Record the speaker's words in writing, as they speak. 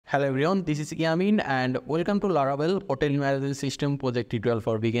Hello everyone, this is Yamin and welcome to Laravel Hotel Management System project tutorial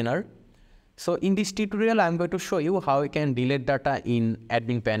for beginner. So in this tutorial, I'm going to show you how you can delete data in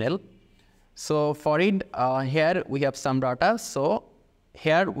admin panel. So for it, here we have some data. So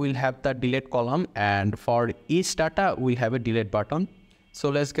here we'll have the delete column, and for each data, we'll have a delete button. So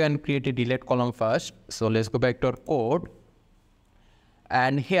let's go and create a delete column first. So let's go back to our code.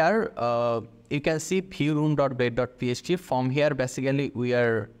 And here you can see view room.blade.php. From here, basically we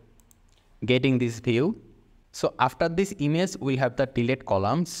are getting this view. So after this image, we have the delete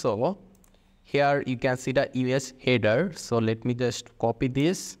column. So here you can see the image header. So let me just copy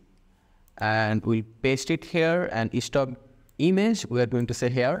this and we'll paste it here, and instead of image, we are going to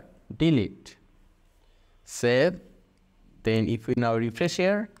say here delete. Save. Then if we now refresh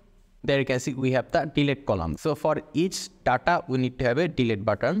here, there you can see we have the delete column. So for each data, we need to have a delete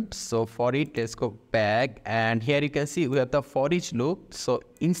button. So for it, let's go back, and here you can see we have the for each loop. So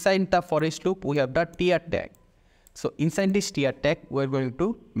inside the for each loop, we have the tr tag. So inside this tr tag, we're going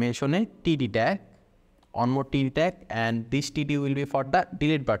to mention a td tag, one more td tag, and this td will be for the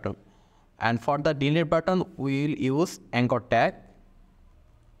delete button. And for the delete button, we will use anchor tag.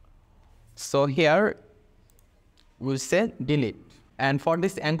 So here we'll say delete. And for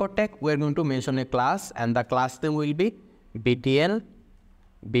this anchor tag, we're going to mention a class, and the class name will be btn.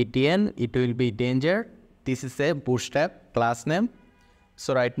 btn, it will be danger. This is a bootstrap class name.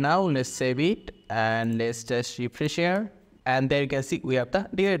 So right now, let's save it and let's just refresh here. And there you can see we have the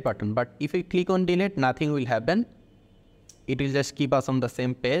delete button. But if we click on delete, nothing will happen. It will just keep us on the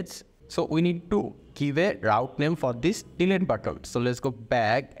same page. So we need to give a route name for this delete button. So let's go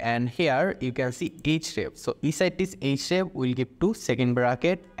back, and here you can see href. So inside this href, we'll give to second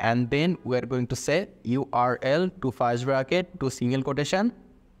bracket, and then we're going to say URL to first bracket to single quotation.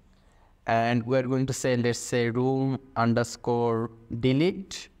 And we're going to say, let's say room underscore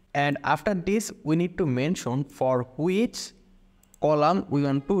delete. And after this, we need to mention for which column we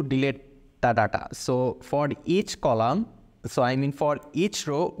want to delete the data. So for each column, for each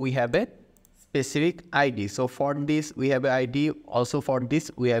row, we have a specific ID. So for this, we have an ID. Also for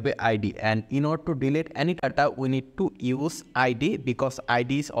this, we have an ID. And in order to delete any data, we need to use ID, because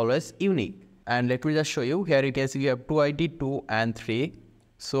ID is always unique. And let me just show you. Here you can see we have 2 ID, 2 and 3.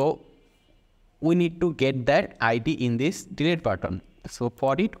 So we need to get that ID in this delete button. So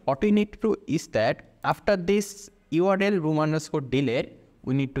for it, what we need to do is that after this URL room underscore delete,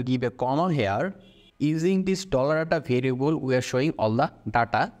 we need to give a comma here. Using this $data variable, we are showing all the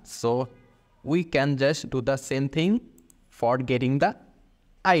data. So we can just do the same thing for getting the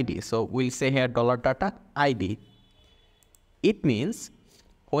ID. So we'll say here $data ID. It means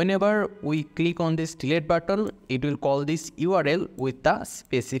whenever we click on this delete button, it will call this URL with the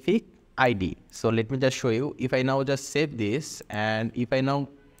specific ID. So let me just show you. If I now just save this, and if I now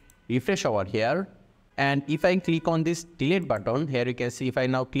refresh over here, and if I click on this delete button, here you can see if I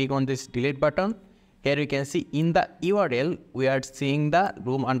now click on this delete button, here you can see in the URL, we are seeing the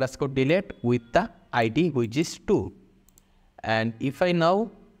room underscore delete with the ID, which is 2. And if I now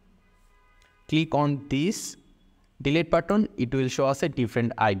click on this delete button, it will show us a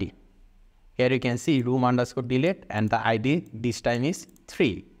different ID. Here you can see room underscore delete, and the ID this time is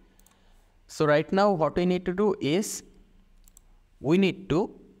 3. So right now what we need to do is we need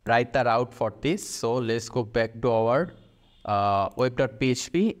to write the route for this. So let's go back to our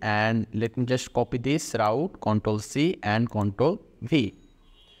web.php, and let me just copy this route, Ctrl+C and Ctrl+V.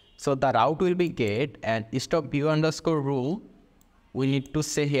 So the route will be get, and instead of view underscore room, we need to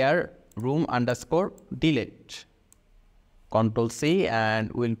say here room underscore delete. Ctrl+C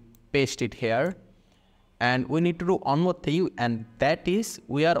and we'll paste it here. And we need to do one more thing, and that is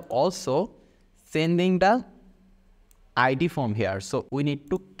we are also sending the ID from here. So we need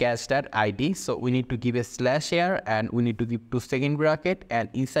to cache that ID. So we need to give a slash here, and we need to give to second bracket, and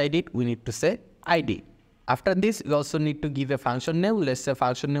inside it we need to say ID. After this, we also need to give a function name. Let's say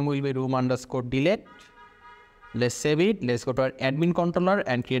function name will be room underscore delete. Let's save it. Let's go to our admin controller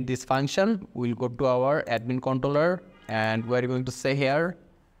and create this function. We'll go to our admin controller, and we're going to say here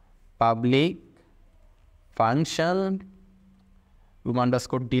public function room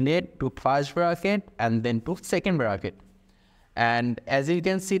underscore delete to first bracket and then to second bracket. And as you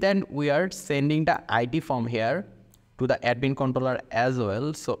can see, then we are sending the ID from here to the admin controller as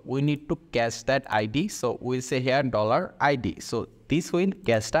well. So we need to cache that ID. So we'll say here $ID. So this will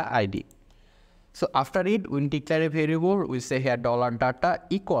cache the ID. So after it, we'll declare a variable. We'll say here $data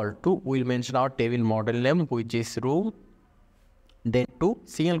equal to, we'll mention our table model name, which is room, then to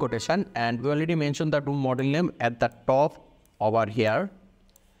single quotation, and we already mentioned the room model name at the top over here.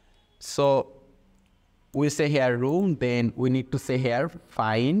 So we say here room, then we need to say here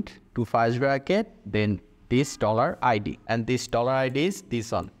find to first bracket, then this $ID, and this $ID is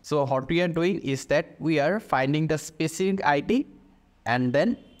this one. So what we are doing is that we are finding the specific ID and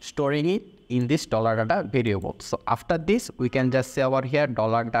then storing it in this $data variable. So after this, we can just say over here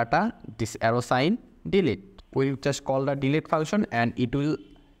 $data, this arrow sign, delete. We'll just call the delete function and it will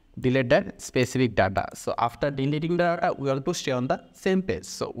delete that specific data. So after deleting the data, we want to stay on the same page.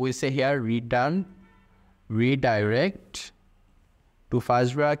 So we say here return, redirect to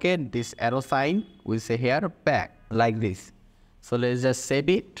first bracket, this arrow sign, we say here back, like this. So let's just save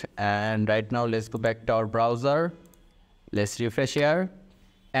it, and right now let's go back to our browser. Let's refresh here.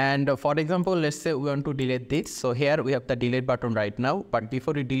 And for example, let's say we want to delete this. So here we have the delete button right now, but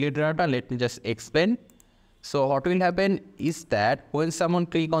before we delete the data, let me just explain. So what will happen is that when someone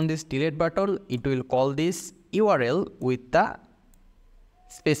click on this delete button, it will call this URL with the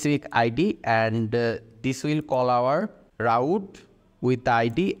specific ID, and this will call our route with the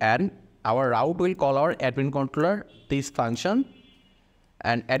ID, and our route will call our admin controller this function,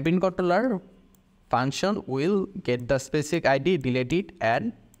 and admin controller function will get the specific ID, delete it,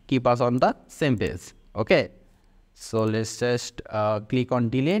 and keep us on the same page. Okay, so let's just click on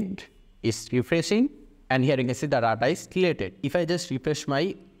delete. It's refreshing, and here you can see the data is deleted. If I just refresh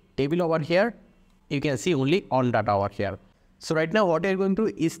my table over here, you can see only on data over here. So right now what we are going to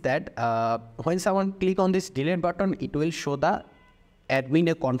do is that when someone click on this delete button, it will show the admin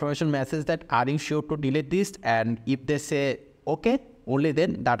a confirmation message that are you sure to delete this, and if they say okay, only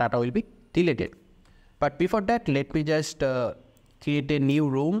then the data will be deleted. But before that, let me just create a new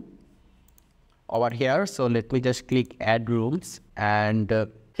room over here. So let me just click add rooms, and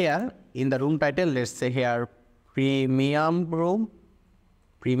here in the room title, let's say here premium room,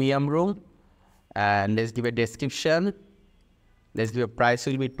 and let's give a description. Let's give a price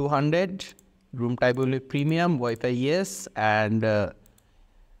will be 200, room type will be premium, Wi-Fi yes, and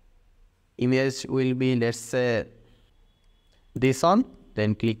image will be, let's say, this one.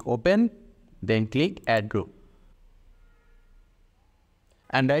 Then click open, then click add room.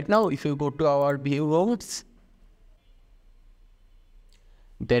 And right now if you go to our view rooms,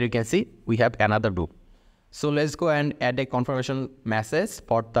 there you can see we have another room. So let's go and add a confirmation message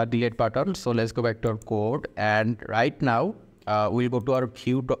for the delete button. So let's go back to our code, and right now we'll go to our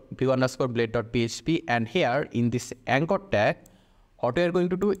view_blade.php, and here in this anchor tag, what we are going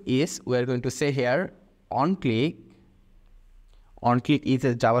to do is we are going to say here on click is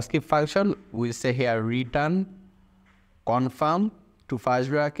a JavaScript function. We'll say here return confirm to first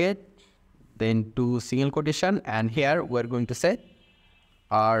bracket, then to single quotation, and here we're going to say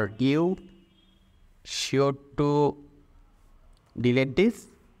are you sure to delete this,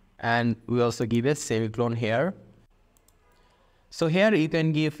 and we also give a semicolon here. So here you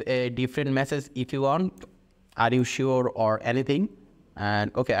can give a different message if you want, are you sure or anything.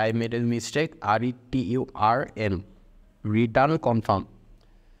 And okay, I made a mistake, RETURN, return confirm.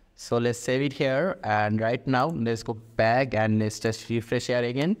 So let's save it here, and right now let's go back and let's just refresh here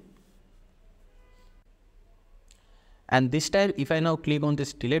again. And this time if I now click on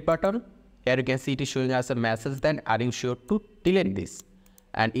this delete button, here you can see it is showing us a message that are you sure to delete this.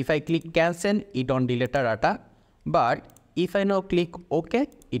 And if I click cancel, it don't delete the data, but if I now click OK,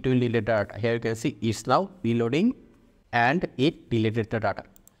 it will delete the data. Here you can see it's now reloading and it deleted the data.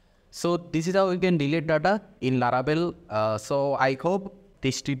 So this is how you can delete data in Laravel. So I hope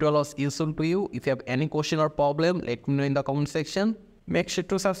this tutorial was useful to you. If you have any question or problem, let me know in the comment section. Make sure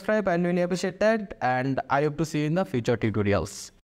to subscribe, and really appreciate that, and I hope to see you in the future tutorials.